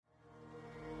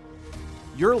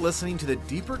You're listening to the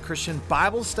Deeper Christian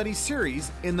Bible Study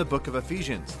series in the book of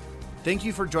Ephesians. Thank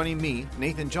you for joining me,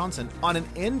 Nathan Johnson, on an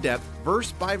in-depth,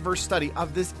 verse-by-verse study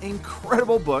of this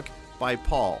incredible book by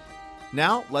Paul.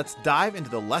 Now, let's dive into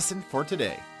the lesson for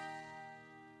today.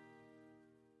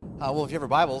 Well, if you have your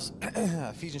Bibles,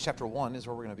 Ephesians chapter 1 is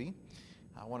where we're going to be.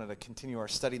 I wanted to continue our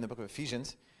study in the book of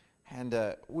Ephesians. And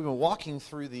we've been walking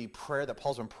through the prayer that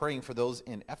Paul's been praying for those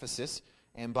in Ephesus.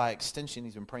 And by extension,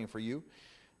 he's been praying for you,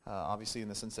 obviously in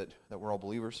the sense that we're all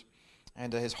believers.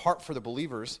 And his heart for the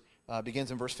believers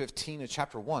begins in verse 15 of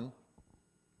chapter 1.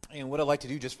 And what I'd like to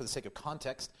do, just for the sake of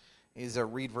context, is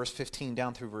read verse 15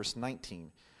 down through verse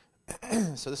 19.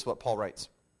 So this is what Paul writes.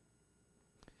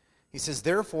 He says,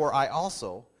 "Therefore I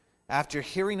also, after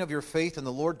hearing of your faith in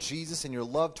the Lord Jesus and your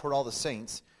love toward all the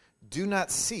saints, do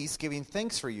not cease giving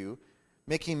thanks for you,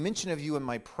 making mention of you in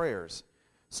my prayers,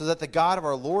 so that the God of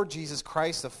our Lord Jesus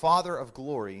Christ, the Father of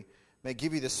glory, may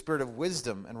give you the spirit of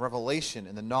wisdom and revelation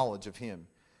in the knowledge of him,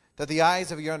 that the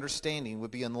eyes of your understanding would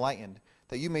be enlightened,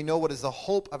 that you may know what is the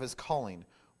hope of his calling,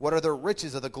 what are the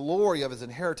riches of the glory of his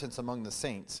inheritance among the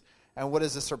saints, and what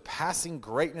is the surpassing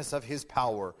greatness of his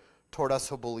power toward us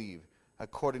who believe,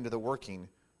 according to the working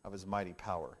of his mighty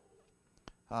power."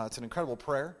 It's an incredible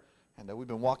prayer, and we've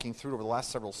been walking through it over the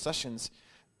last several sessions.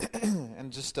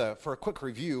 And just for a quick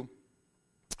review,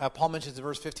 Paul mentions in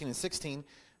verse 15 and 16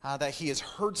 that he has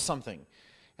heard something.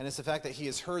 And it's the fact that he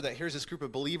has heard that here's this group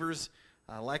of believers,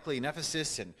 likely in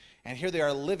Ephesus, and here they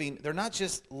are living. They're not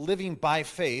just living by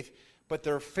faith, but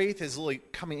their faith is really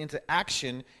coming into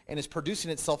action and is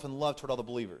producing itself in love toward all the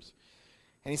believers.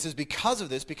 And he says, because of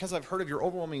this, because I've heard of your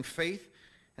overwhelming faith,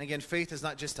 and again, faith is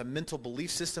not just a mental belief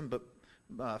system, but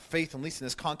faith, at least in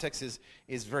this context,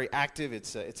 is very active.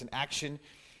 It's an action.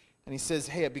 And he says,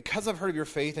 hey, because I've heard of your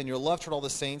faith and your love toward all the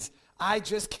saints, I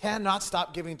just cannot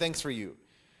stop giving thanks for you.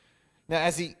 Now,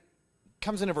 as he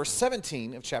comes into verse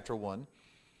 17 of chapter 1,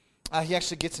 he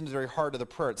actually gets into the very heart of the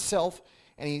prayer itself,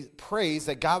 and he prays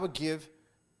that God would give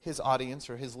his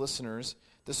audience or his listeners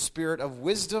the spirit of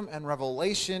wisdom and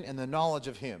revelation and the knowledge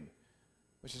of him,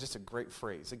 which is just a great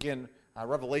phrase. Again,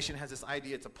 revelation has this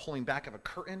idea, it's a pulling back of a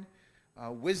curtain.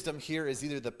 Wisdom here is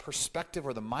either the perspective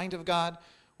or the mind of God,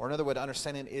 or another way to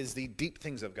understand it is the deep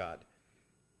things of God.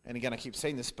 And again, I keep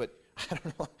saying this, but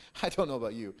I don't know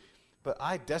about you, but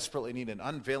I desperately need an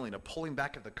unveiling, a pulling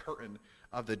back of the curtain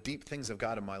of the deep things of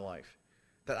God in my life.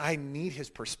 That I need his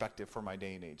perspective for my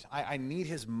day and age. I need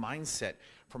his mindset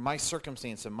for my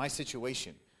circumstance and my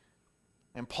situation.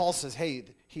 And Paul says, hey,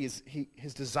 his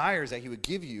desire is that he would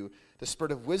give you the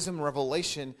spirit of wisdom and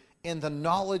revelation in the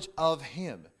knowledge of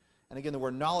him. And again, the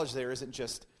word knowledge there isn't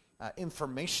just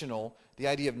informational. The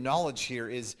idea of knowledge here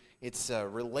is it's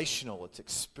relational, it's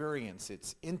experience,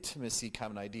 it's intimacy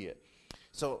kind of an idea.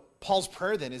 So Paul's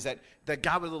prayer then is that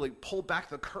God would literally pull back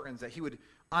the curtains, that he would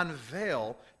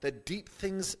unveil the deep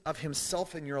things of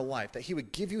himself in your life, that he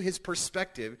would give you his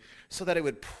perspective so that it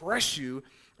would press you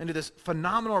into this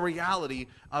phenomenal reality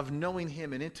of knowing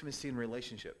him in intimacy and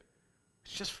relationship.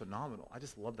 It's just phenomenal. I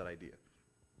just love that idea.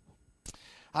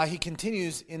 He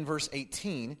continues in verse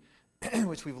 18,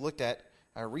 which we've looked at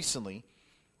recently,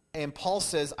 and Paul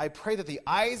says, I pray that the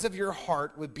eyes of your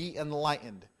heart would be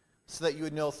enlightened so that you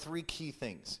would know three key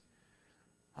things.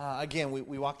 Again,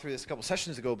 we walked through this a couple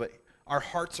sessions ago, but our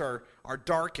hearts are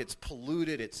dark, it's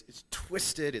polluted, it's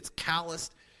twisted, it's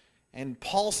calloused. And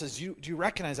Paul says, do you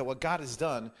recognize that what God has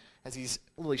done as he's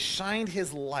really shined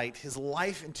his light, his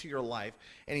life into your life,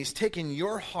 and he's taken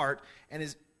your heart and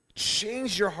has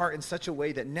changed your heart in such a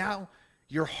way that now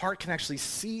your heart can actually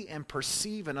see and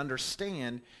perceive and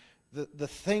understand the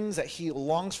things that he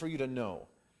longs for you to know.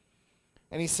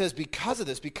 And he says, because of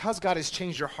this, because God has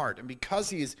changed your heart, and because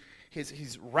he's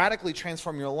radically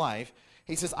transformed your life,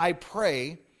 he says, I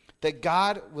pray that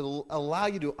God will allow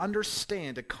you to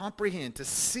understand, to comprehend, to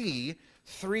see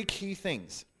three key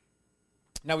things.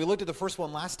 Now, we looked at the first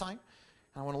one last time,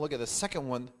 and I want to look at the second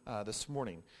one this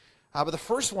morning. But the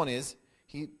first one is,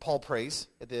 Paul prays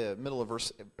at the middle of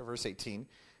verse 18,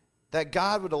 that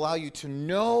God would allow you to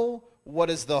know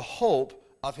what is the hope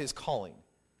of his calling.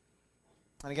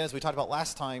 And again, as we talked about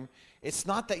last time, it's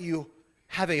not that you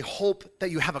have a hope that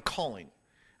you have a calling.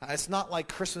 It's not like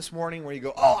Christmas morning where you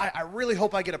go, oh, I really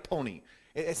hope I get a pony.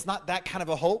 It's not that kind of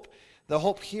a hope. The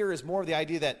hope here is more of the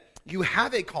idea that you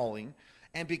have a calling,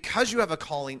 and because you have a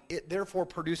calling, it therefore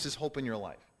produces hope in your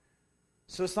life.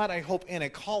 So it's not a hope in a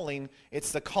calling,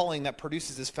 it's the calling that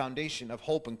produces this foundation of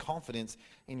hope and confidence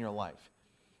in your life.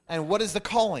 And what is the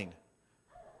calling?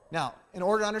 Now, in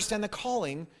order to understand the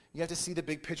calling, you have to see the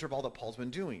big picture of all that Paul's been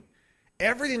doing.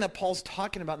 Everything that Paul's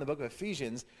talking about in the book of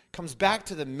Ephesians comes back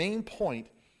to the main point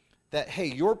that, hey,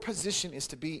 your position is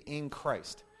to be in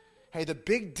Christ. Hey, the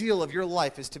big deal of your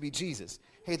life is to be Jesus.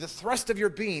 Hey, the thrust of your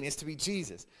being is to be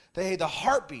Jesus. That, hey, the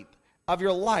heartbeat of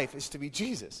your life is to be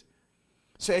Jesus.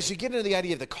 So as you get into the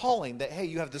idea of the calling, that, hey,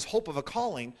 you have this hope of a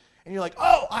calling, and you're like,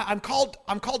 oh, I'm called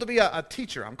to be a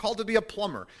teacher. I'm called to be a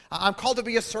plumber. I'm called to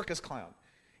be a circus clown.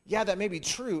 Yeah, that may be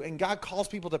true, and God calls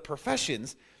people to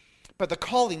professions, but the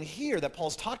calling here that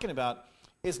Paul's talking about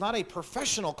is not a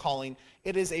professional calling.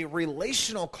 It is a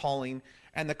relational calling,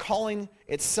 and the calling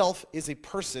itself is a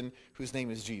person whose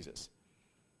name is Jesus.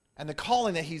 And the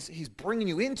calling that he's bringing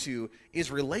you into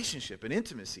is relationship and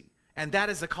intimacy, and that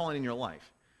is the calling in your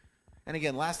life. And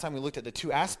again, last time we looked at the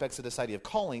two aspects of this idea of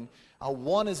calling.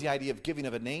 One is the idea of giving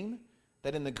of a name,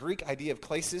 that in the Greek idea of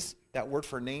klesis, that word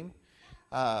for name,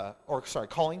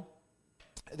 calling,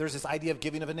 there's this idea of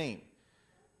giving of a name.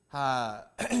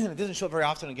 It doesn't show up very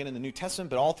often again in the New Testament,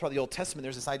 but all throughout the Old Testament,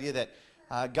 there's this idea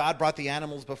that God brought the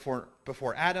animals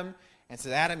before Adam and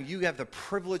said, Adam, you have the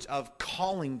privilege of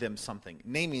calling them something,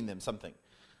 naming them something.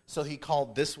 So he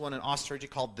called this one an ostrich, he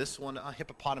called this one a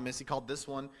hippopotamus, he called this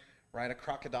one, right, a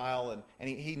crocodile, and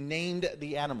he named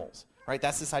the animals, right?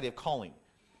 That's this idea of calling.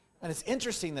 And it's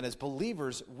interesting that as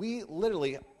believers, we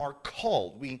literally are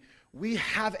called. We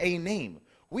have a name.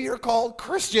 We are called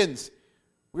Christians.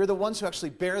 We are the ones who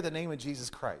actually bear the name of Jesus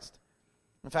Christ.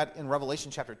 In fact, in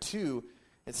Revelation chapter 2,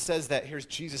 it says that here's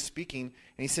Jesus speaking,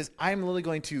 and he says, I'm literally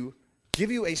going to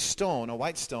give you a stone, a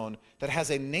white stone, that has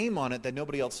a name on it that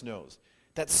nobody else knows.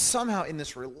 That somehow in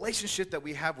this relationship that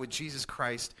we have with Jesus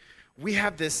Christ, we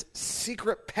have this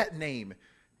secret pet name,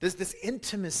 this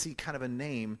intimacy kind of a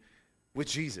name with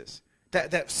Jesus.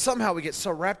 That somehow we get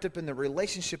so wrapped up in the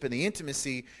relationship and the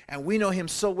intimacy, and we know him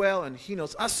so well, and he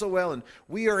knows us so well, and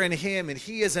we are in him, and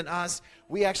he is in us.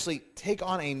 We actually take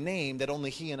on a name that only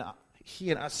he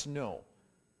and us know.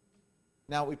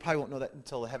 Now, we probably won't know that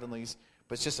until the heavenlies,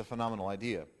 but it's just a phenomenal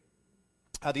idea.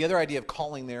 The other idea of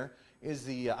calling there is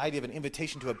the idea of an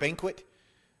invitation to a banquet.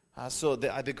 So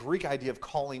the Greek idea of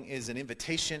calling is an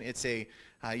invitation. It's you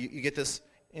get this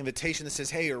invitation that says,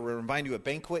 hey, we're inviting you to a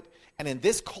banquet. And in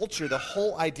this culture, the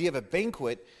whole idea of a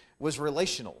banquet was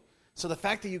relational. So the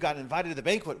fact that you got invited to the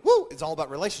banquet, it's all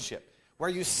about relationship. Where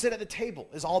you sit at the table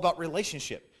is all about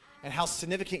relationship and how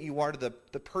significant you are to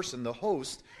the person, the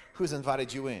host, who's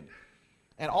invited you in.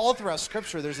 And all throughout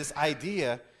Scripture, there's this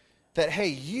idea that, hey,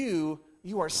 you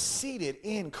are seated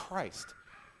in Christ.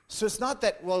 So it's not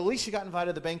that, well, at least you got invited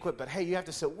to the banquet, but hey, you have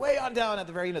to sit way on down at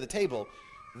the very end of the table.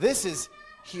 This is,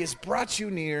 he has brought you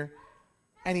near,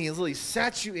 and he has literally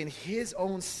sat you in his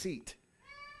own seat.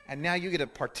 And now you get to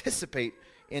participate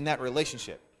in that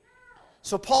relationship.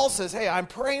 So Paul says, hey, I'm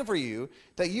praying for you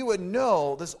that you would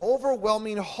know this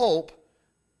overwhelming hope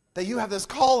that you have this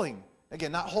calling.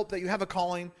 Again, not hope that you have a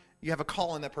calling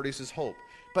that produces hope.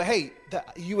 But hey,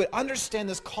 that you would understand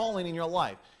this calling in your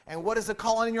life. And what is the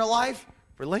calling in your life?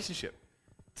 Relationship.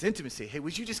 It's intimacy. Hey,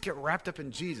 would you just get wrapped up in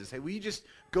Jesus? Hey, will you just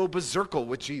go berserkle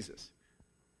with Jesus?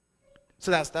 So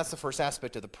that's the first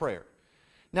aspect of the prayer.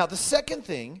 Now, the second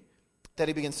thing that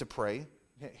he begins to pray,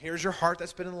 here's your heart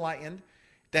that's been enlightened,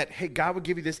 that, hey, God would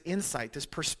give you this insight, this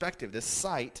perspective, this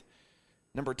sight.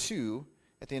 Number 2,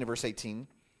 at the end of verse 18,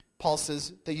 Paul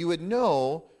says that you would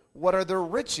know what are the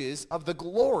riches of the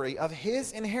glory of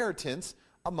his inheritance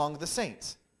among the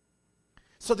saints.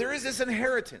 So there is this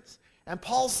inheritance. And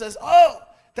Paul says,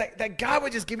 that God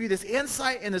would just give you this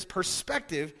insight and this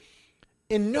perspective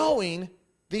in knowing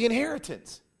the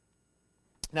inheritance.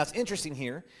 Now it's interesting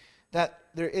here that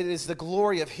it is the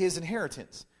glory of his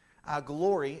inheritance.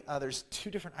 Glory, there's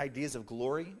two different ideas of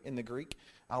glory in the Greek.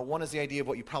 One is the idea of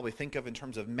what you probably think of in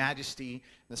terms of majesty, in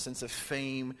the sense of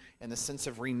fame, in the sense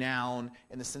of renown,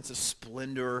 in the sense of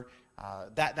splendor,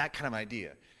 that kind of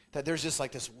idea. That there's just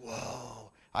like this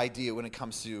whoa idea when it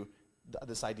comes to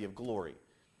this idea of glory.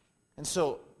 And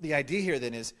so the idea here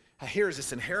then is, here is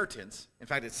this inheritance. In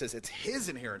fact, it says it's his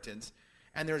inheritance,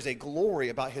 and there's a glory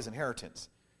about his inheritance.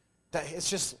 That it's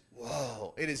just,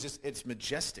 whoa, it's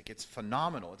majestic, it's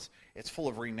phenomenal, it's full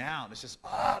of renown. It's just,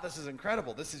 this is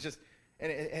incredible. This is just,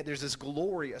 and there's this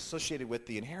glory associated with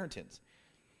the inheritance.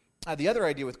 The other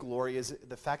idea with glory is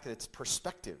the fact that it's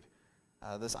perspective.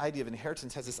 This idea of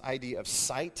inheritance has this idea of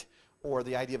sight, or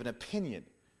the idea of an opinion.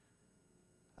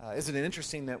 Isn't it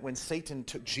interesting that when Satan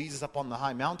took Jesus up on the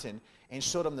high mountain and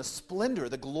showed him the splendor,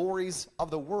 the glories of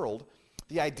the world,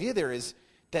 the idea there is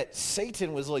that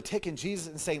Satan was really taking Jesus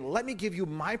and saying, let me give you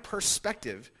my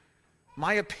perspective,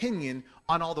 my opinion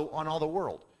on all the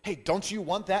world. Hey, don't you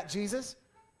want that, Jesus?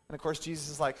 And of course, Jesus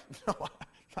is like, no, I'm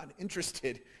not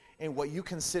interested in what you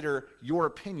consider your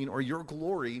opinion or your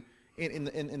glory in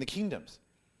the kingdoms.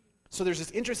 So there's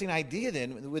this interesting idea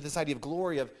then with this idea of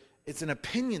glory of it's an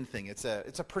opinion thing. It's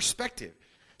a perspective.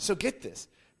 So get this.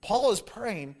 Paul is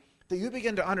praying that you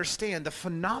begin to understand the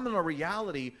phenomenal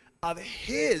reality of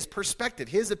his perspective,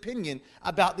 his opinion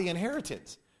about the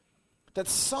inheritance. That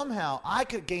somehow I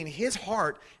could gain his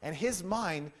heart and his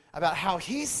mind about how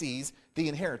he sees the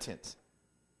inheritance.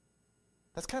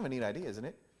 That's kind of a neat idea, isn't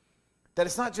it? That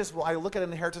it's not just, well, I look at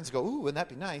an inheritance and go, ooh, wouldn't that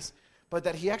be nice? But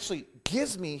that he actually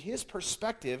gives me his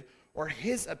perspective or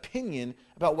his opinion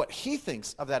about what he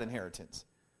thinks of that inheritance.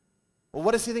 Well,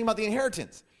 what does he think about the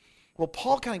inheritance? Well,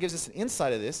 Paul kind of gives us an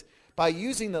insight of this by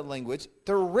using the language,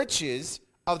 the riches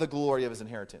of the glory of his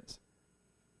inheritance.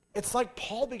 It's like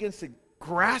Paul begins to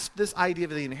grasp this idea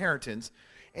of the inheritance,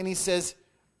 and he says,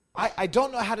 I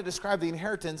don't know how to describe the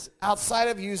inheritance outside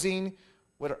of using,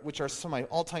 which are some of my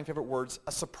all-time favorite words,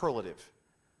 a superlative.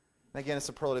 And again, a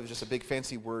superlative is just a big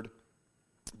fancy word,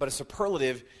 but a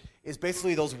superlative is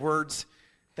basically those words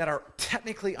that are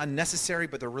technically unnecessary,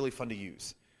 but they're really fun to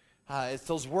use. It's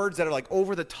those words that are like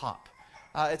over the top.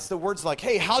 It's the words like,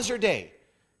 hey, how's your day?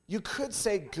 You could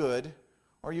say good,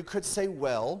 or you could say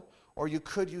well, or you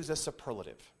could use a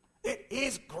superlative. It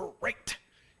is great.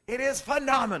 It is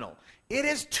phenomenal. It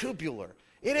is tubular.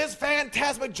 It is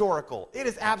phantasmagorical. It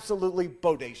is absolutely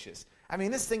bodacious. I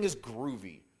mean, this thing is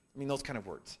groovy. I mean, those kind of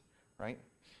words, right?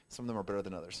 Some of them are better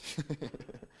than others.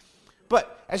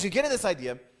 But as you get into this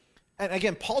idea, and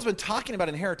again, Paul's been talking about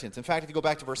inheritance. In fact, if you go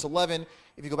back to verse 11,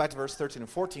 if you go back to verse 13 and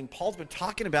 14, Paul's been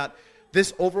talking about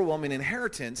this overwhelming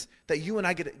inheritance that you and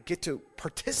I get to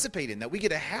participate in, that we get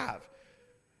to have.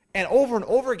 And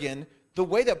over again, the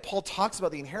way that Paul talks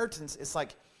about the inheritance is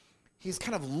like he's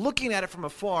kind of looking at it from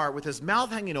afar with his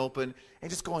mouth hanging open and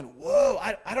just going, whoa,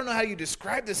 I don't know how you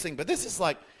describe this thing, but this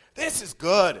is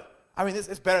good. I mean,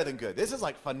 it's better than good. This is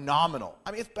like phenomenal.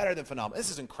 I mean, it's better than phenomenal. This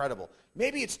is incredible.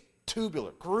 Maybe it's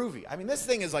tubular, groovy. I mean, this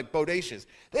thing is like bodacious.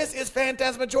 This is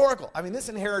phantasmagorical. I mean, this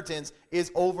inheritance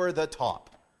is over the top,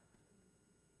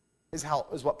 is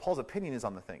what Paul's opinion is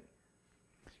on the thing.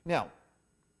 Now,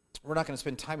 we're not going to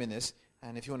spend time in this,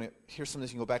 and if you want to hear some of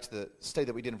this, you can go back to the study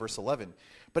that we did in verse 11.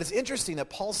 But it's interesting that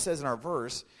Paul says in our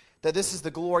verse that this is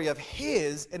the glory of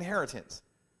his inheritance.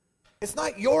 It's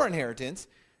not your inheritance.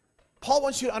 Paul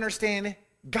wants you to understand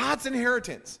God's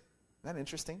inheritance. Isn't that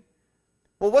interesting?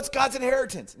 Well, what's God's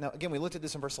inheritance? Now, again, we looked at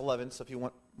this in verse 11, so if you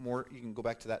want more, you can go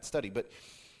back to that study. But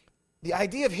the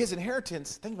idea of his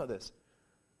inheritance, think about this.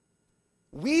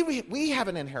 We have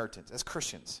an inheritance as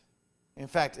Christians. In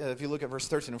fact, if you look at verse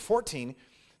 13 and 14,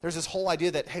 there's this whole idea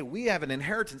that, hey, we have an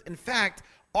inheritance. In fact,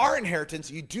 our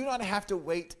inheritance, you do not have to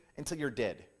wait until you're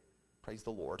dead. Praise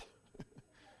the Lord.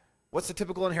 What's the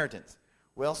typical inheritance?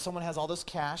 Well, someone has all this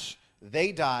cash,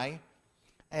 they die,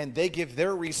 and they give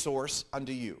their resource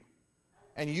unto you.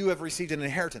 And you have received an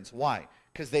inheritance. Why?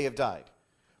 Because they have died.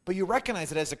 But you recognize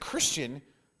that as a Christian,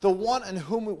 the one in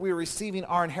whom we're receiving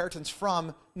our inheritance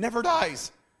from never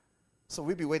dies. So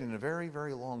we'd be waiting a very,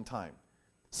 very long time.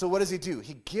 So what does he do?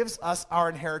 He gives us our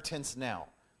inheritance now.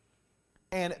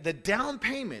 And the down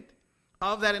payment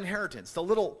of that inheritance, the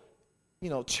little,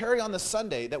 cherry on the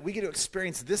sundae that we get to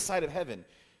experience this side of heaven,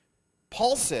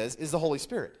 Paul says is the Holy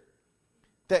Spirit.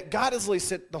 That God has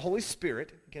sent the Holy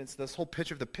Spirit, again, it's this whole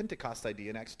picture of the Pentecost idea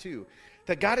in Acts 2,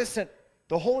 that God has sent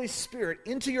the Holy Spirit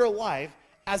into your life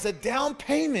as a down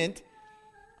payment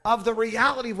of the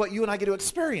reality of what you and I get to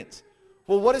experience.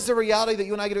 Well, what is the reality that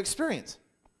you and I get to experience?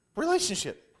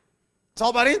 Relationship. It's all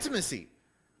about intimacy.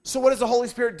 So what is the Holy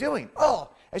Spirit doing? Oh,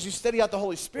 as you study out the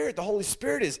Holy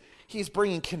Spirit He's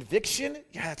bringing conviction.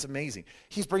 Yeah, that's amazing.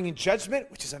 He's bringing judgment,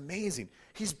 which is amazing.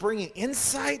 He's bringing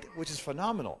insight, which is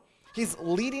phenomenal. He's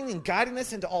leading and guiding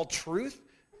us into all truth.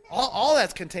 All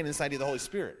that's contained inside of the Holy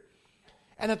Spirit.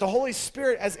 And that the Holy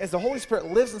Spirit, as the Holy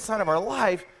Spirit lives inside of our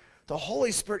life, the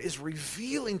Holy Spirit is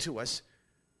revealing to us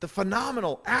the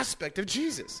phenomenal aspect of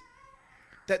Jesus.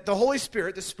 That the Holy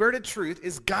Spirit, the Spirit of truth,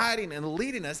 is guiding and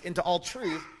leading us into all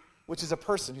truth, which is a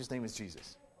person whose name is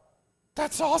Jesus.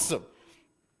 That's awesome.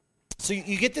 So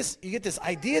you get this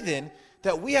idea then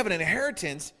that we have an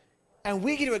inheritance and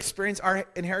we get to experience our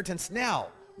inheritance now.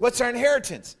 What's our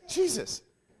inheritance? Jesus.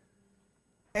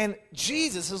 And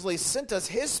Jesus has sent us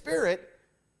his Spirit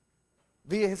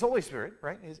via his Holy Spirit,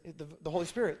 right? The Holy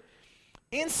Spirit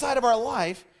inside of our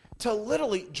life to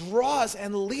literally draw us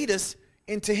and lead us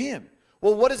into him.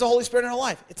 Well, what is the Holy Spirit in our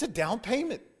life? It's a down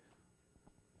payment.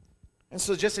 And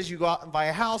so just as you go out and buy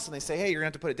a house and they say, hey, you're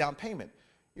going to have to put a down payment.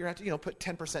 You're going to have to put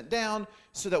 10% down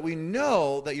so that we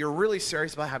know that you're really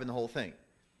serious about having the whole thing.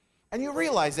 And you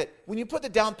realize that when you put the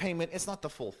down payment, it's not the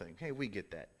full thing. Hey, we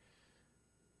get that.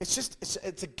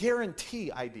 It's a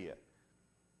guarantee idea.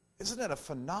 Isn't that a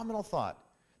phenomenal thought?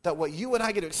 that what you and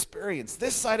I get to experience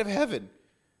this side of heaven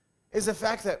is the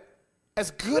fact that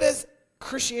as good as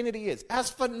Christianity is, as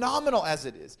phenomenal as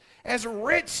it is, as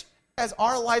rich as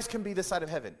our lives can be this side of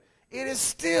heaven, it is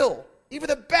still, even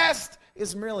the best,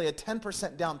 is merely a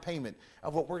 10% down payment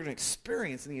of what we're going to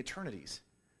experience in the eternities.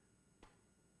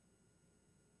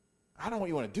 I don't know what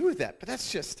you want to do with that, but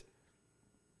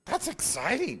that's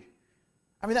exciting.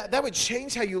 I mean, that would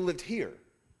change how you lived here.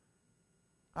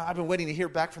 I've been waiting to hear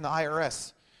back from the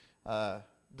IRS the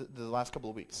last couple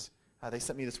of weeks. They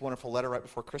sent me this wonderful letter right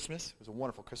before Christmas. It was a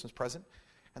wonderful Christmas present.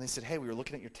 And they said, hey, we were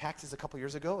looking at your taxes a couple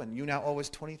years ago, and you now owe us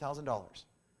 $20,000. And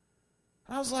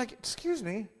I was like, excuse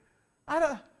me,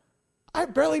 I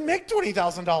barely make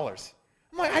 $20,000.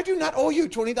 I'm like, I do not owe you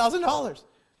 $20,000.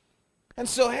 And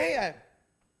so, hey,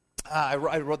 I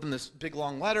wrote them this big,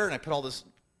 long letter, and I put all this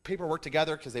paperwork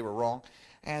together because they were wrong.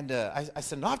 And I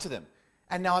sent it off to them.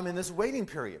 And now I'm in this waiting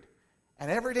period.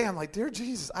 And every day I'm like, dear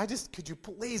Jesus, could you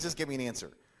please just give me an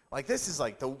answer? Like, this is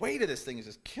like, the weight of this thing is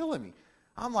just killing me.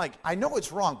 I'm like, I know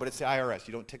it's wrong, but it's the IRS.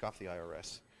 You don't tick off the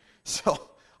IRS. So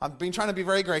I'm trying to be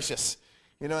very gracious,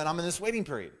 and I'm in this waiting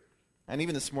period. And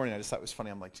even this morning, I just thought it was funny.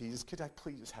 I'm like, Jesus, could I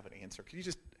please just have an answer? Could you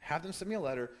just have them send me a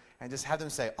letter and just have them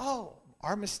say, oh,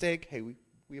 our mistake. Hey,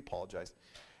 we apologize.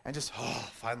 And just,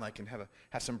 finally I can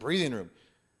have some breathing room.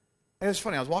 And it was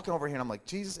funny. I was walking over here, and I'm like,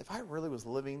 Jesus, if I really was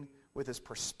living with this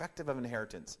perspective of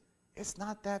inheritance, it's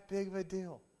not that big of a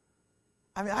deal.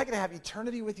 I mean, I could have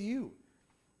eternity with you.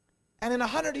 And in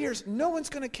 100 years, no one's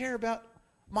going to care about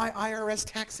my IRS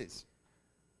taxes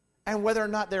and whether or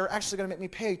not they're actually going to make me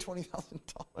pay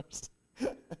 $20,000.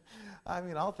 I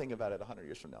mean, I'll think about it 100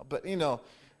 years from now. But,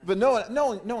 but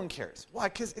no one cares. Why?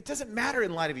 Because it doesn't matter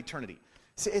in light of eternity.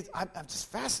 See, I'm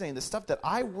just fascinated. The stuff that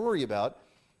I worry about,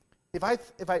 if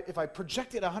I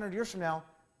project it 100 years from now,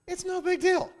 it's no big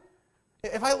deal.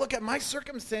 If I look at my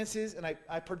circumstances and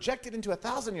I project it into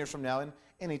 1,000 years from now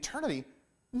in eternity,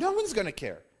 no one's going to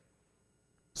care.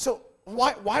 So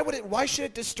why should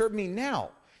it disturb me now?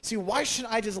 See, why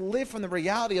shouldn't I just live from the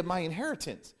reality of my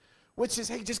inheritance, which is,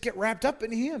 hey, just get wrapped up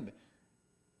in Him?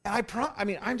 And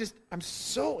I'm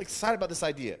so excited about this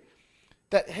idea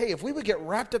that, hey, if we would get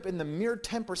wrapped up in the mere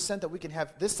 10% that we can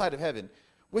have this side of heaven,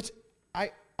 which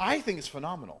I think is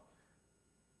phenomenal.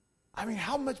 I mean,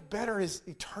 how much better is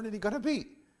eternity going to be?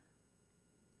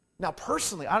 Now,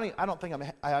 personally, I don't think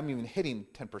I'm even hitting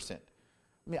 10%.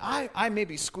 I mean, I may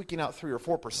be squeaking out 3 or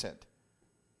 4%. And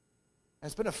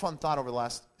it's been a fun thought over the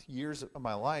last years of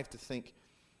my life to think,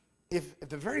 if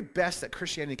the very best that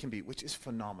Christianity can be, which is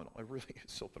phenomenal, it really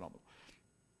is so phenomenal,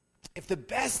 if the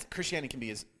best Christianity can be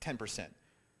is 10%,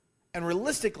 and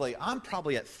realistically, I'm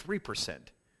probably at 3%,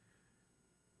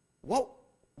 well,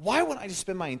 why wouldn't I just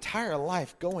spend my entire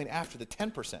life going after the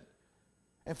 10%?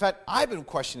 In fact, I've been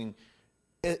questioning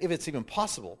if it's even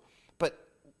possible, but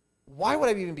why would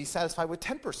I even be satisfied with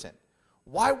 10%?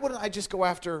 Why wouldn't I just go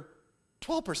after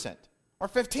 12% or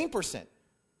 15%?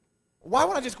 Why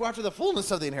wouldn't I just go after the fullness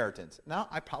of the inheritance? Now,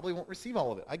 I probably won't receive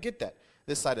all of it. I get that,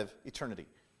 this side of eternity.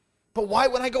 But why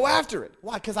would I go after it?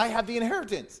 Why? Because I have the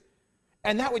inheritance.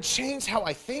 And that would change how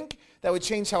I think. That would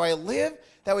change how I live.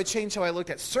 That would change how I looked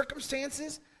at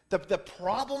circumstances, the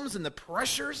problems and the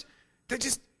pressures.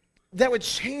 That would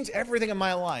change everything in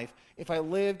my life if I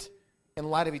lived in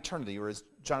light of eternity. Or as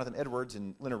Jonathan Edwards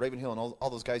and Leonard Ravenhill and all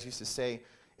those guys used to say,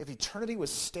 if eternity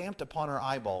was stamped upon our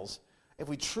eyeballs, if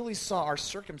we truly saw our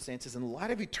circumstances in light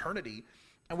of eternity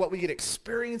and what we could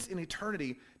experience in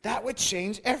eternity, that would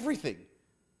change everything.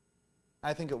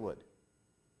 I think it would.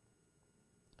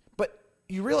 But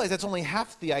you realize that's only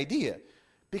half the idea,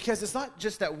 because it's not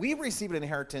just that we receive an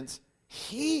inheritance,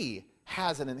 He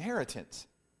has an inheritance.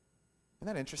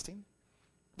 Isn't that interesting?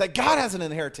 That God has an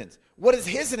inheritance. What is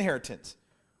His inheritance?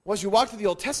 Well, as you walk through the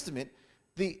Old Testament,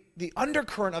 the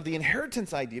undercurrent of the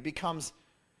inheritance idea becomes,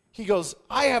 He goes,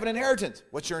 I have an inheritance.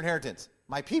 What's your inheritance?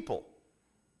 My people.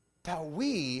 That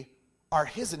we are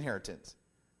His inheritance.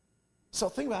 So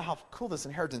think about how cool this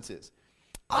inheritance is.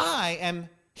 I am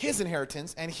His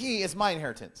inheritance, and He is my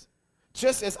inheritance.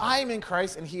 Just as I am in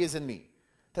Christ, and He is in me.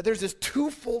 That there's this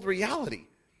twofold reality.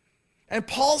 And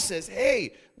Paul says,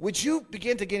 hey, would you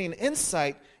begin to gain an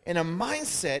insight and a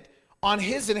mindset on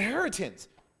His inheritance?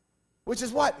 Which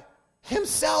is what?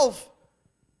 Himself.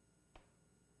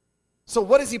 So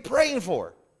what is he praying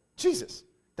for? Jesus.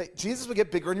 That Jesus would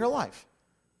get bigger in your life.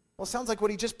 Well, it sounds like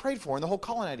what he just prayed for in the whole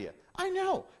calling idea. I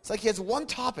know. It's like he has one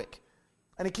topic,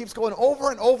 and he keeps going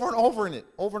over and over and over in it,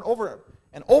 over and over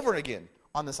and over again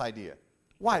on this idea.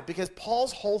 Why? Because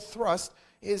Paul's whole thrust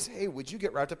is, hey, would you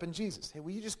get wrapped up in Jesus? Hey,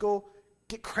 will you just go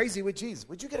get crazy with Jesus?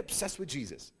 Would you get obsessed with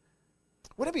Jesus?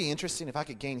 Wouldn't it be interesting if I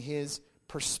could gain his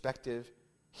perspective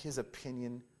his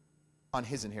opinion on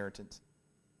his inheritance.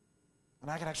 And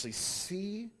I can actually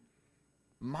see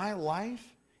my life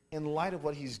in light of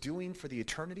what he's doing for the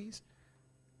eternities.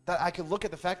 That I could look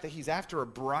at the fact that he's after a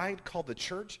bride called the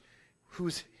church, who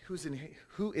is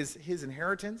his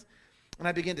inheritance. And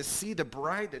I begin to see the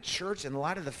bride, the church, in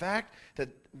light of the fact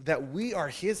that we are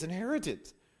his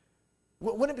inheritance.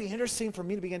 Wouldn't it be interesting for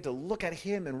me to begin to look at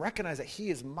him and recognize that he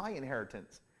is my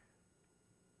inheritance?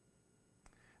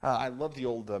 I love the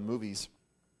old movies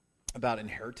about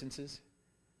inheritances.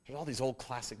 There's all these old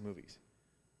classic movies.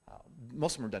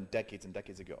 Most of them were done decades and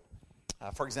decades ago.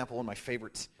 For example, one of my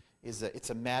favorites is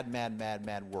It's a Mad, Mad, Mad,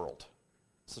 Mad World.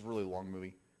 This is a really long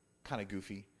movie, kind of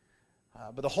goofy.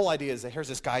 But the whole idea is that here's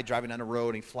this guy driving down a road,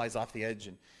 and he flies off the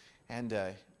edge, and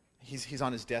he's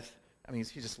on his death. I mean,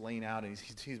 he's just laying out, and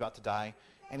he's about to die.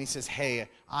 And he says, hey,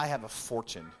 I have a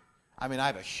fortune. I mean, I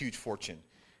have a huge fortune,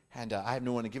 and I have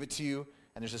no one to give it to you.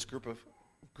 And there's this group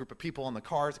of people on the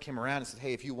cars that came around and said,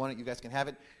 hey, if you want it, you guys can have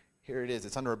it. Here it is.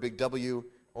 It's under a big W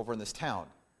over in this town.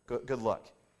 Good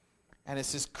luck. And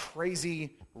it's this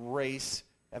crazy race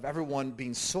of everyone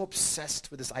being so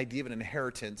obsessed with this idea of an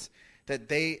inheritance that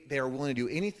they are willing to do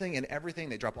anything and everything.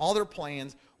 They drop all their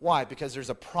plans. Why? Because there's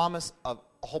a promise of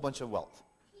a whole bunch of wealth.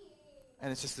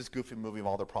 And it's just this goofy movie of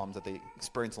all the problems that they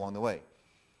experience along the way.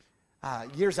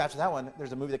 Years after that one,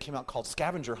 there's a movie that came out called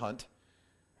Scavenger Hunt,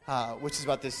 which is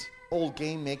about this old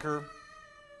game maker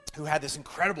who had this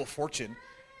incredible fortune.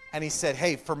 And he said,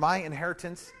 hey, for my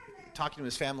inheritance, talking to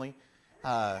his family,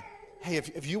 hey,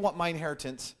 if you want my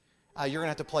inheritance, you're going to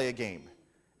have to play a game.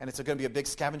 And it's going to be a big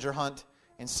scavenger hunt.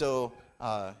 And so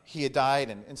he had died,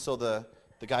 and so the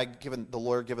guy, the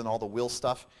lawyer given all the will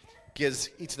stuff, gives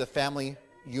each of the family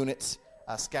units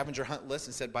a scavenger hunt list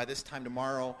and said, by this time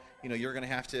tomorrow, you're going to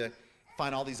have to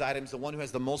find all these items. The one who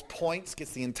has the most points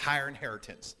gets the entire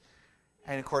inheritance.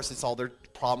 And, of course, it's all their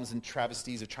problems and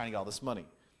travesties of trying to get all this money.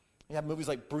 You have movies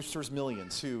like Brewster's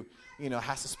Millions, who,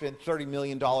 has to spend $30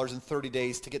 million in 30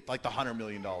 days to get, like, the $100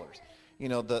 million.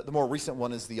 The more recent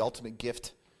one is The Ultimate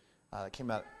Gift. That came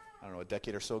out, I don't know, a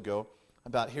decade or so ago,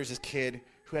 about here's this kid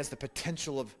who has the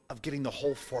potential of getting the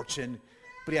whole fortune,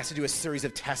 but he has to do a series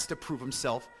of tests to prove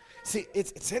himself. See,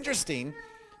 it's interesting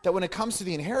that when it comes to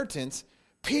the inheritance,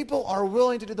 people are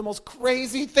willing to do the most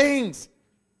crazy things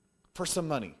for some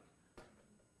money.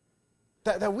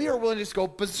 That we are willing to just go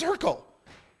berserkle.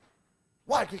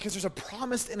 Why? Because there's a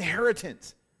promised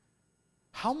inheritance.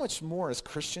 How much more as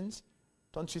Christians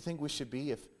don't you think we should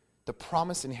be if the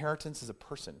promised inheritance is a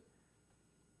person?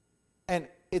 And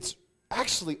it's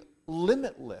actually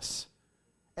limitless.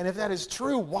 And if that is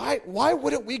true, why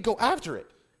wouldn't we go after it?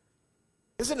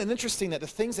 Isn't it interesting that the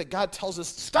things that God tells us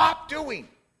stop doing,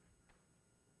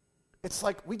 it's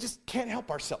like we just can't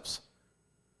help ourselves.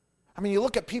 I mean, you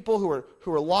look at people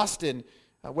who are lost in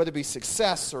whether it be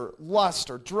success or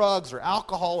lust or drugs or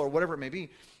alcohol or whatever it may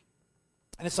be,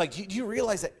 and it's like, do you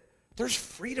realize that there's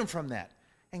freedom from that?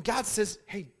 And God says,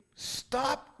 hey,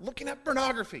 stop looking at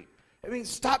pornography. I mean,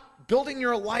 stop building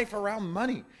your life around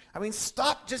money. I mean,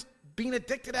 stop just being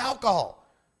addicted to alcohol.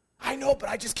 I know, but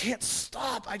I just can't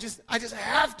stop. I just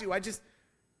have to.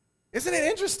 Isn't it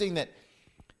interesting that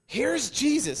here's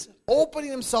Jesus opening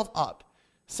himself up,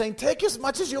 saying, take as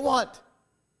much as you want,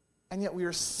 and yet we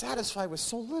are satisfied with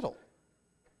so little.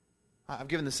 I've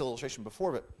given this illustration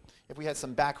before, but if we had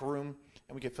some back room,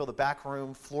 and we could fill the back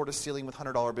room floor to ceiling with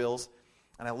 $100 bills,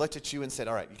 and I looked at you and said,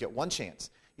 all right, you get one chance.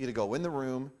 You either go in the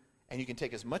room, and you can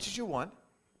take as much as you want,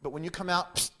 but when you come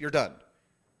out, you're done.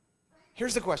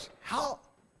 Here's the question. How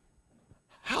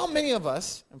many of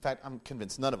us, in fact, I'm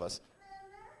convinced none of us,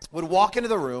 would walk into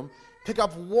the room, pick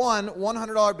up one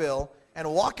 $100 bill,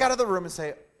 and walk out of the room and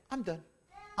say, I'm done.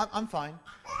 I'm fine.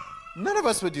 None of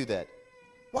us would do that.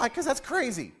 Why? Because that's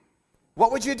crazy.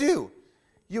 What would you do?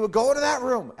 You would go into that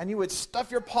room, and you would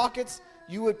stuff your pockets.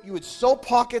 You would sew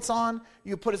pockets on.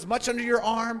 You would put as much under your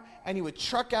arm, and you would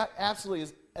truck out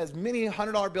absolutely as many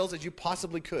 $100 bills as you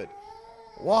possibly could.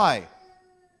 Why?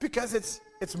 Because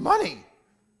it's money.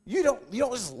 You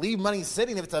don't just leave money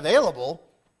sitting if it's available.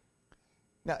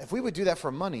 Now, if we would do that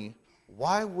for money,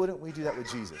 why wouldn't we do that with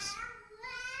Jesus?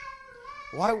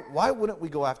 Why wouldn't we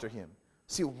go after him?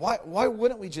 See, why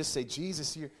wouldn't we just say,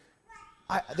 Jesus,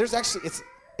 there's actually,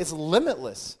 it's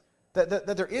limitless.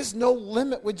 That there is no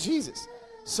limit with Jesus.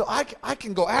 So I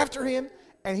can go after him,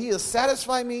 and he will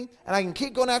satisfy me, and I can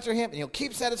keep going after him, and he'll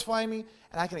keep satisfying me,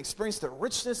 and I can experience the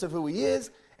richness of who he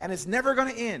is, and it's never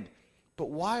going to end. But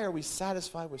why are we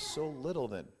satisfied with so little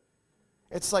then?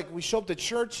 It's like we show up to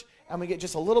church, and we get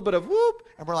just a little bit of whoop,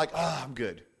 and we're like, I'm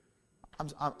good.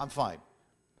 I'm fine.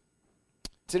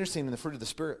 It's interesting in the fruit of the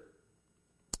Spirit.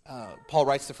 Paul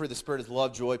writes the fruit of the Spirit is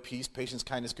love, joy, peace, patience,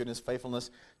 kindness, goodness,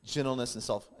 faithfulness, gentleness,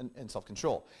 and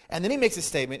self-control. And then he makes a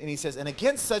statement, and he says, and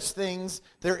against such things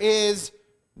there is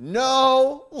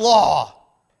no law.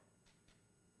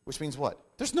 Which means what?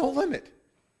 There's no limit.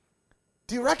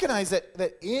 Do you recognize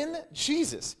that in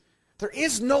Jesus, there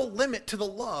is no limit to the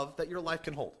love that your life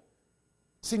can hold?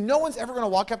 See, no one's ever going to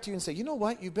walk up to you and say, you know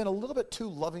what, you've been a little bit too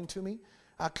loving to me.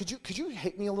 Could you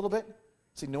hate me a little bit?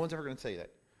 See, no one's ever going to say that.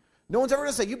 No one's ever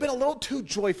going to say, you've been a little too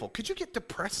joyful. Could you get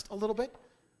depressed a little bit?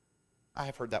 I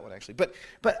have heard that one, actually.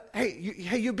 But hey,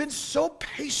 you've been so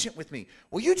patient with me.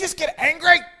 Will you just get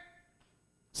angry?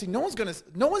 See, no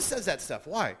one says that stuff.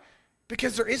 Why?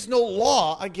 Because there is no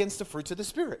law against the fruits of the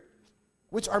Spirit,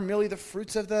 which are merely the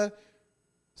fruits of the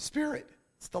Spirit.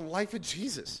 It's the life of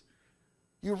Jesus.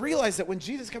 You realize that when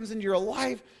Jesus comes into your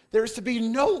life, there is to be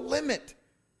no limit.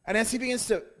 And as he begins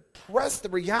to press the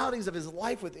realities of his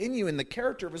life within you and the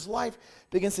character of his life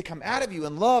begins to come out of you,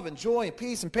 and love and joy and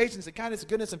peace and patience and kindness and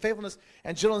goodness and faithfulness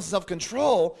and gentleness and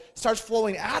self-control starts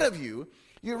flowing out of you,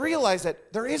 you realize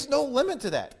that there is no limit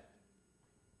to that.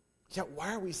 Yet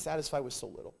why are we satisfied with so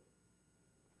little?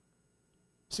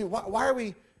 See, why are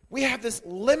we have this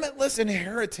limitless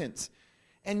inheritance,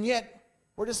 and yet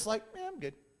we're just like, I'm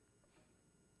good.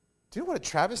 Do you know what a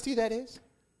travesty that is?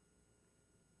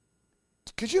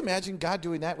 Could you imagine God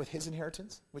doing that with his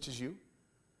inheritance, which is you?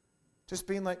 Just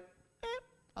being like,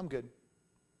 I'm good.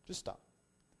 Just stop.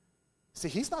 See,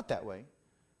 he's not that way.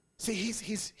 See,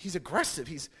 he's aggressive.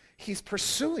 He's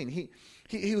pursuing.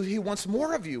 He wants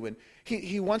more of you, and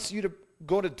he wants you to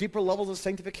go to deeper levels of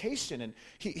sanctification, and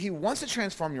he wants to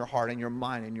transform your heart and your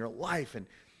mind and your life. And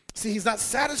see, he's not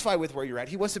satisfied with where you're at.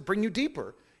 He wants to bring you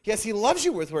deeper. Yes, he loves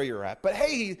you with where you're at, but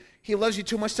hey, he loves you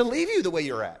too much to leave you the way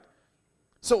you're at.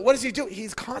 So what does he do?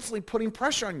 He's constantly putting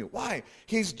pressure on you. Why?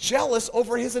 He's jealous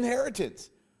over his inheritance.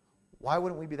 Why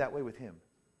wouldn't we be that way with him?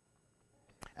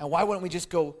 And why wouldn't we just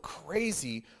go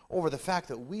crazy over the fact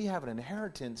that we have an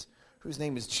inheritance whose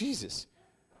name is Jesus?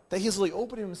 That he's really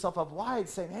opening himself up wide,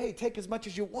 saying, hey, take as much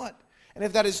as you want. And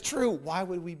if that is true, why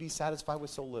would we be satisfied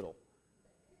with so little?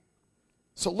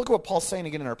 So look at what Paul's saying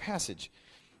again in our passage.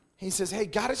 He says, hey,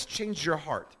 God has changed your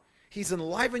heart. He's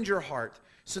enlivened your heart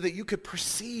so that you could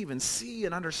perceive and see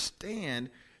and understand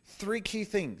three key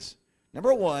things.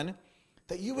 Number one,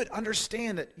 that you would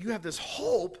understand that you have this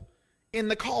hope in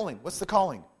the calling. What's the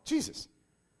calling? Jesus.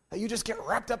 That you just get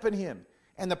wrapped up in him.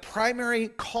 And the primary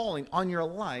calling on your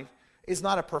life is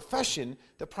not a profession.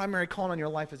 The primary calling on your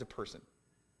life is a person.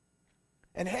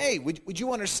 And hey, would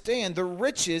you understand the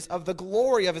riches of the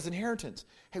glory of his inheritance?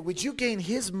 Hey, would you gain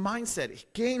his mindset,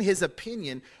 gain his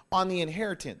opinion on the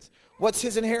inheritance? What's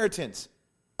his inheritance?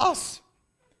 Us.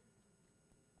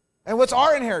 And what's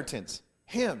our inheritance?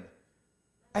 Him.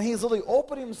 And he's literally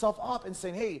opening himself up and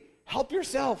saying, hey, help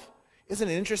yourself. Isn't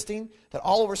it interesting that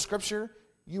all over Scripture,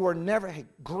 you are never,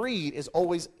 greed is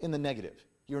always in the negative.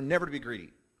 You're never to be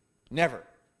greedy. Never.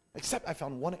 Except I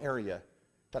found one area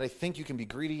that I think you can be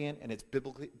greedy in, and it's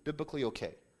biblically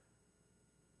okay.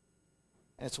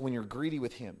 And it's when you're greedy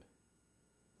with him.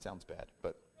 It sounds bad,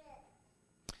 but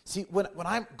see, when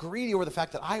I'm greedy over the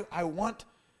fact that I want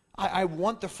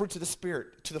the fruits of the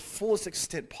Spirit to the fullest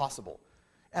extent possible,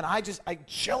 and I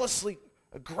jealously,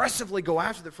 aggressively go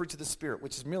after the fruits of the Spirit,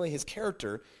 which is merely his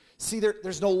character, see,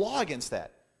 there's no law against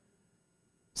that.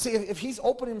 See, if he's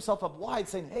opening himself up wide,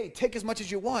 saying, hey, take as much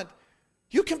as you want,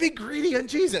 you can be greedy in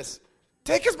Jesus.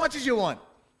 Take as much as you want.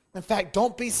 In fact,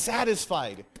 don't be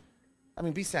satisfied. I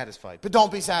mean, be satisfied, but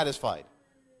don't be satisfied.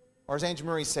 Or as Andrew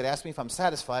Murray said, ask me if I'm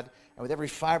satisfied, and with every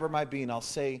fiber of my being, I'll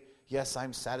say, yes,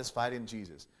 I'm satisfied in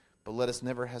Jesus. But let us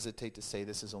never hesitate to say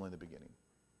this is only the beginning.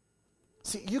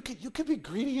 See, you could be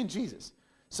greedy in Jesus.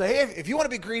 So hey, if you want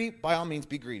to be greedy, by all means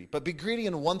be greedy. But be greedy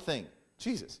in one thing,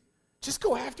 Jesus. Just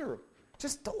go after him.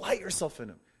 Just delight yourself in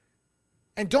him.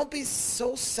 And don't be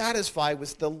so satisfied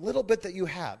with the little bit that you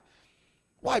have.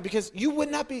 Why? Because you would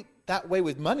not be that way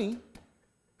with money.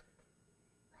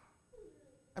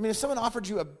 I mean, if someone offered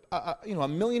you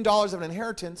 $1 million of an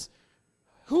inheritance,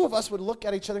 who of us would look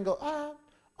at each other and go,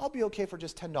 I'll be okay for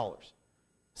just $10?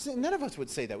 See, none of us would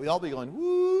say that. We'd all be going,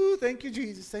 woo, thank you,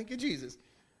 Jesus, thank you, Jesus.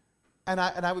 And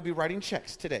I would be writing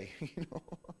checks today.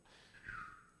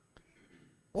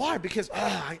 Why? Because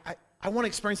I want to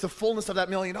experience the fullness of that $1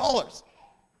 million.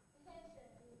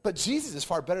 But Jesus is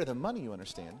far better than money, you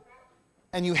understand.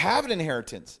 And you have an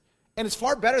inheritance. And it's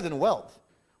far better than wealth.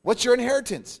 What's your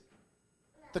inheritance?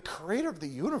 The creator of the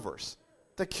universe.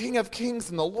 The King of kings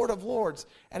and the Lord of lords.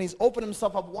 And he's opened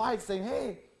himself up wide saying,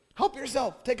 hey, help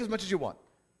yourself. Take as much as you want.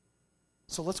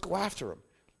 So let's go after him.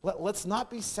 Let's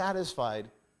not be satisfied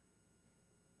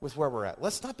with where we're at.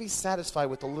 Let's not be satisfied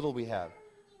with the little we have.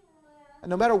 And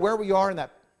no matter where we are in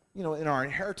that, in our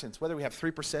inheritance, whether we have 3%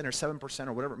 or 7%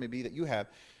 or whatever it may be that you have,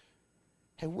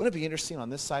 hey, wouldn't it be interesting on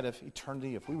this side of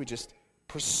eternity if we would just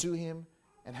pursue him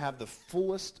and have the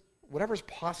fullest, whatever is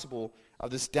possible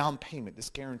of this down payment, this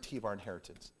guarantee of our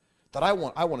inheritance? That I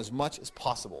want as much as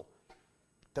possible.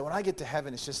 That when I get to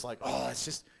heaven, it's just like, it's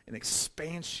just an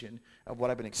expansion of what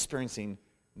I've been experiencing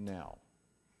now.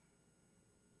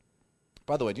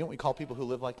 By the way, do you know what we call people who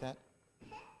live like that?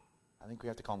 I think we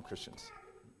have to call them Christians.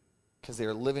 Because they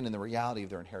are living in the reality of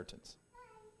their inheritance.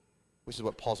 Which is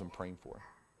what Paul's been praying for.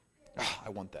 I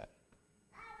want that.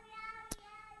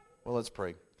 Well, let's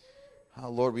pray.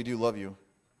 Lord, we do love you.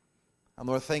 And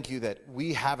Lord, thank you that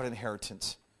we have an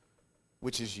inheritance,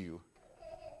 which is you.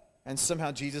 And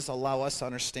somehow, Jesus, allow us to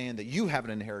understand that you have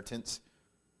an inheritance,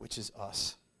 which is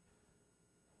us.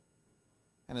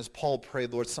 And as Paul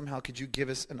prayed, Lord, somehow could you give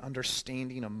us an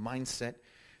understanding, a mindset,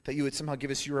 that you would somehow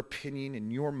give us your opinion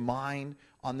and your mind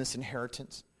on this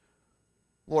inheritance.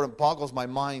 Lord, it boggles my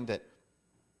mind that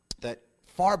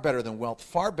far better than wealth,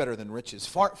 far better than riches,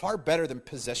 far better than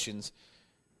possessions,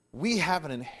 we have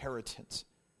an inheritance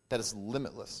that is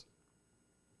limitless.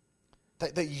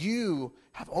 That you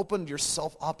have opened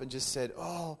yourself up and just said,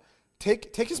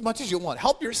 take as much as you want.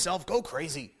 Help yourself. Go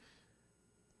crazy.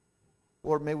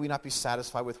 Lord, may we not be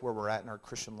satisfied with where we're at in our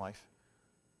Christian life.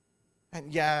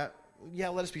 And yeah,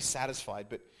 let us be satisfied.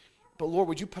 But Lord,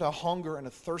 would you put a hunger and a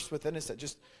thirst within us that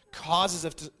just causes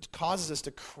us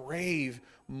to crave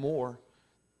more?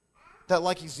 That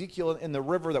like Ezekiel in the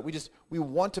river, that we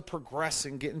want to progress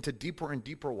and get into deeper and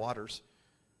deeper waters.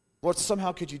 Lord,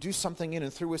 somehow could you do something in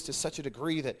and through us to such a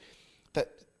degree that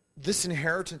this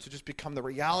inheritance would just become the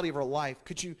reality of our life?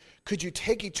 Could you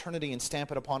take eternity and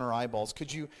stamp it upon our eyeballs?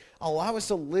 Could you allow us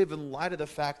to live in light of the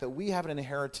fact that we have an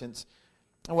inheritance?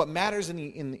 And what matters in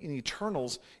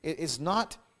eternals is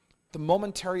not the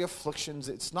momentary afflictions.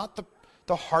 It's not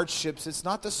the hardships. It's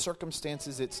not the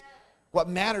circumstances. It's what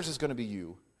matters is going to be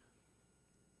you.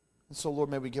 And so, Lord,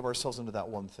 may we give ourselves into that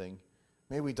one thing.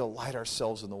 May we delight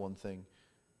ourselves in the one thing.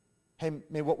 Hey,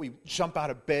 may what we jump out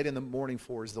of bed in the morning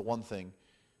for is the one thing.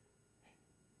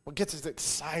 What gets us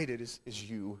excited is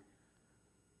you.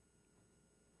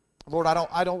 Lord,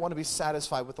 I don't want to be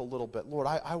satisfied with a little bit. Lord,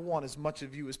 I want as much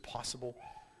of you as possible.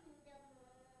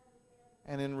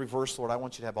 And in reverse, Lord, I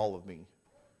want you to have all of me.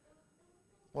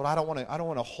 Lord, I don't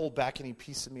want to hold back any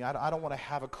piece of me. I don't want to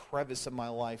have a crevice in my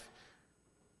life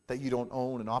that you don't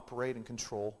own and operate and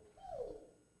control.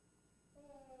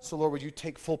 So, Lord, would you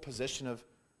take full possession of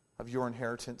your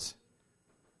inheritance,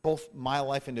 both my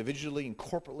life individually and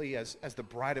corporately as the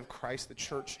bride of Christ, the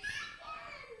church.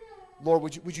 Lord,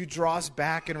 would you draw us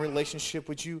back in relationship?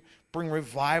 Would you bring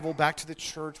revival back to the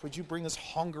church? Would you bring us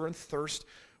hunger and thirst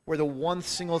where the one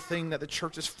single thing that the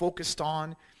church is focused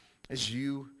on is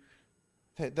you?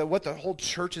 That what the whole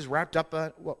church is wrapped up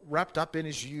in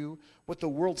is you. What the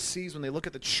world sees when they look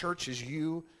at the church is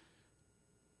you.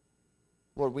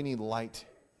 Lord, we need light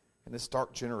in this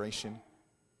dark generation.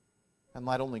 And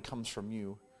light only comes from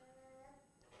you.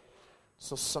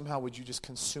 So somehow would you just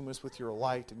consume us with your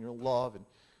light and your love, and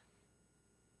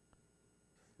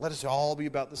let us all be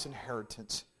about this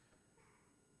inheritance.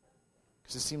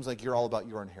 Because it seems like you're all about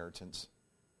your inheritance.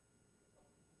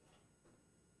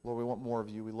 Lord, we want more of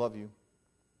you. We love you.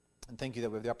 And thank you that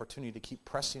we have the opportunity to keep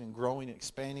pressing and growing and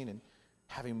expanding and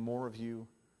having more of you.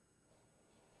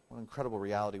 What an incredible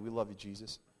reality. We love you,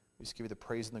 Jesus. We just give you the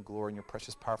praise and the glory. In your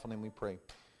precious, powerful name we pray.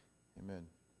 Amen.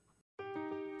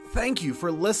 Thank you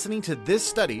for listening to this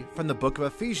study from the book of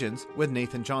Ephesians with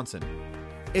Nathan Johnson.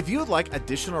 If you would like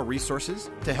additional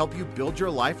resources to help you build your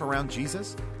life around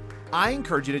Jesus, I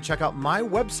encourage you to check out my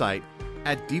website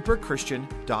at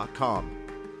deeperchristian.com.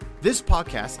 This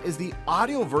podcast is the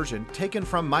audio version taken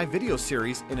from my video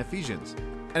series in Ephesians.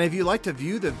 And if you'd like to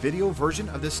view the video version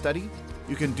of this study,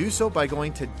 you can do so by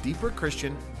going to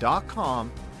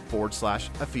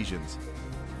deeperchristian.com/Ephesians.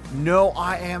 Know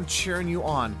I am cheering you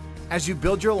on as you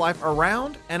build your life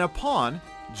around and upon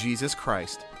Jesus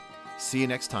Christ. See you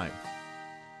next time.